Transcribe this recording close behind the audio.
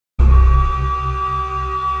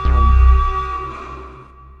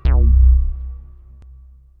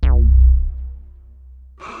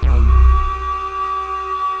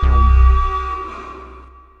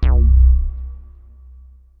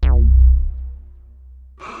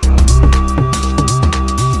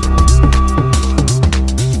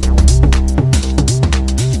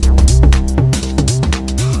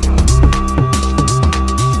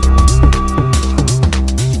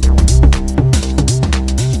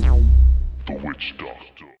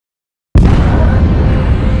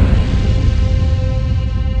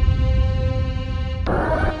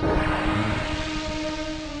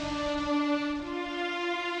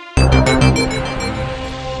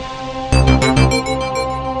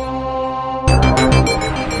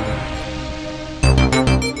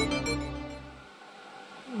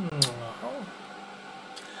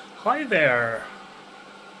there,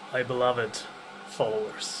 my beloved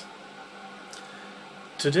followers.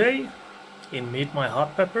 Today, in Meet My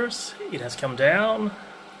Hot Peppers, it has come down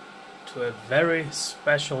to a very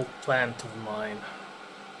special plant of mine.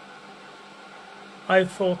 I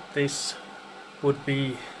thought this would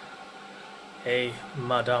be a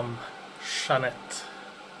Madame Jeanette.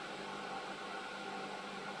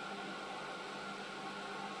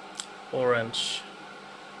 Orange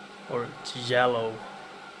or yellow,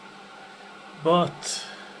 but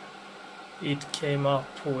it came up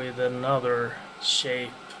with another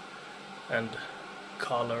shape and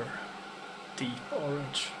color, deep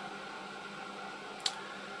orange.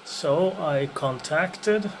 So I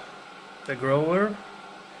contacted the grower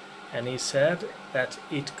and he said that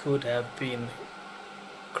it could have been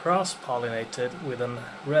cross-pollinated with a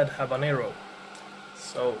red habanero.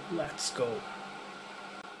 So let's go.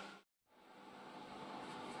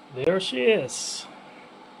 There she is,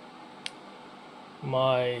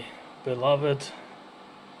 my beloved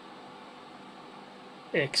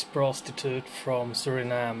ex-prostitute from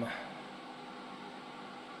Suriname.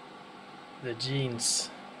 The genes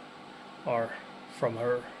are from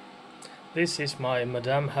her. This is my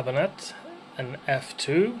Madame Habanette, an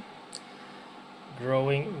F2,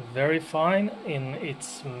 growing very fine in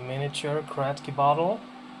its miniature Kratky bottle.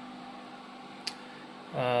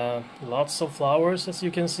 Lots of flowers, as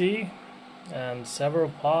you can see, and several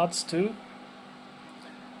pods too.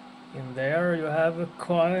 In there you have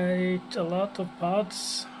quite a lot of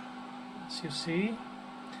pods, as you see.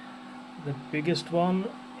 The biggest one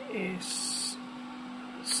is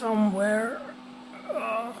somewhere.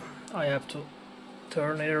 I have to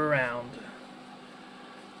turn it around.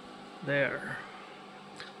 There.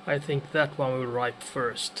 I think that one will ripe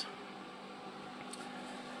first.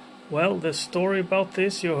 Well, the story about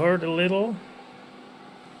this you heard a little.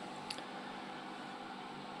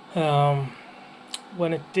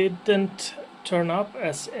 When it didn't turn up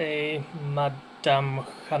as a Madame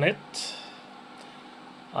Jeanette,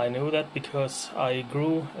 I knew that because I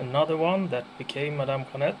grew another one that became Madame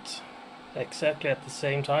Jeanette exactly at the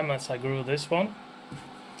same time as I grew this one.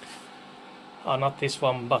 Not this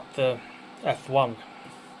one, but the F1.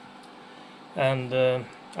 And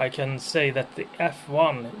I can say that the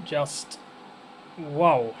F1 just,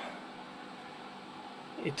 wow,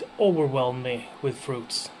 it overwhelmed me with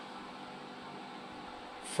fruits.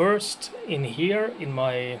 First in here in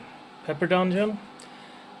my pepper dungeon,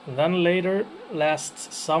 and then later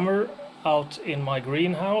last summer out in my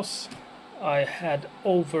greenhouse I had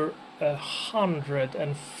over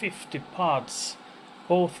 150 pods,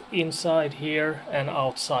 both inside here and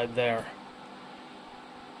outside there.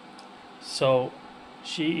 So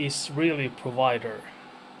she is really a provider,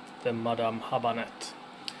 the Madame Habanette.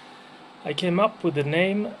 I came up with the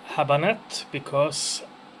name Habanette because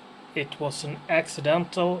it was an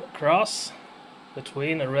accidental cross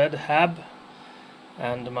between a red hab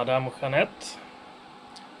and Madame Jeanette.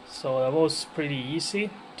 So that was pretty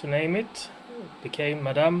easy to name it. It became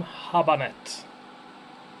Madame Habanette.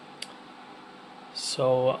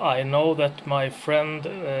 So I know that my friend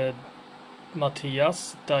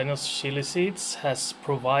Matthias, Dinos Chili Seeds, has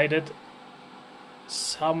provided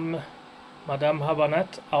some Madame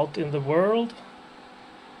Habanette out in the world.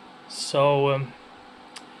 So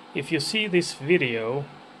if you see this video,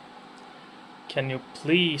 can you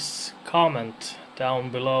please comment down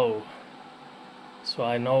below so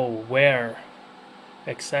I know where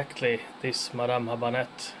exactly this Madame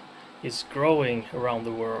Habanette is growing around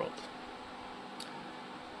the world.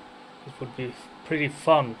 It would be pretty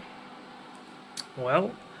fun.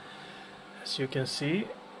 Well, as you can see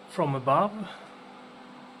from above,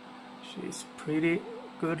 she's pretty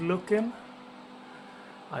good looking.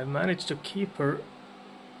 I managed to keep her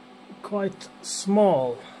quite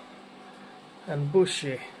small and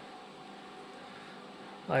bushy.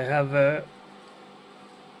 I have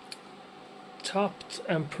topped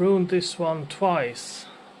and pruned this one twice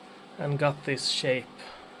and got this shape.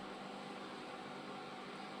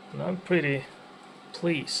 And I'm pretty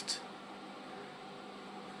pleased.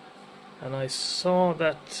 And I saw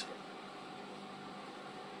that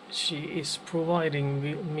she is providing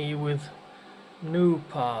me with new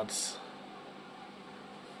pods.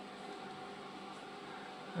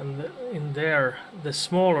 And in there, the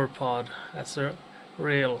smaller pod has a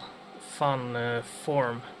real fun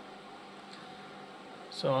form.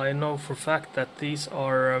 So I know for a fact that these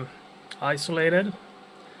are isolated,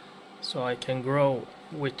 so I can grow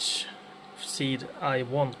which seed I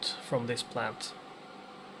want from this plant.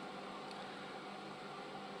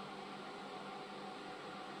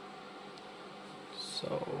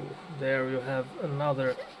 So there you have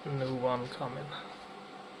another new one coming.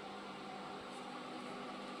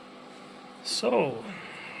 So,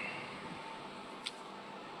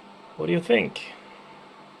 what do you think?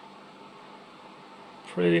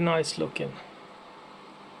 Pretty nice looking.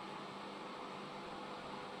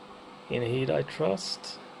 In heat I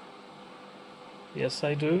trust. Yes,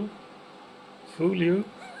 I do. Fool you.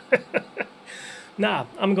 Now,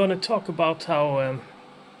 I'm gonna talk about how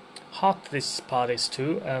hot this pot is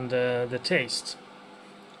too, and the taste.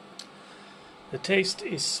 The taste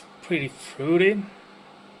is pretty fruity,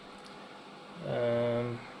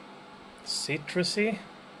 citrusy,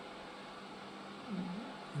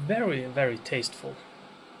 very, very tasteful.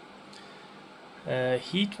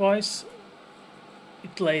 Heat-wise,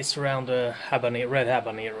 it lays around a red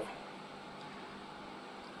habanero.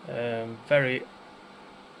 Very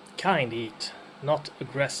kind heat, not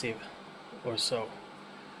aggressive or so.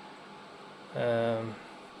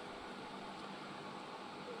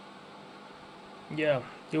 Yeah,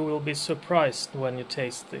 you will be surprised when you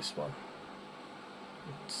taste this one.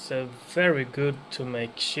 It's very good to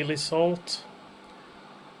make chili salt.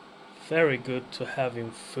 Very good to have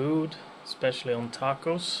in food, especially on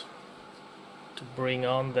tacos, to bring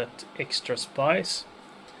on that extra spice.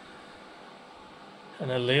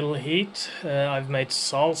 And a little heat. I've made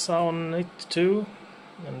salsa on it too,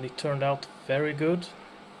 and it turned out very good.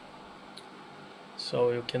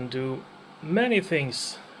 So you can do many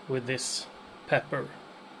things with this pepper.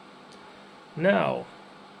 Now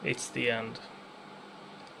it's the end.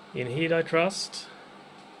 In heat I trust.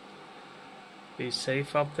 Be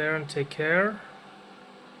safe up there and take care.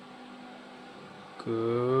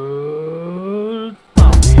 Good.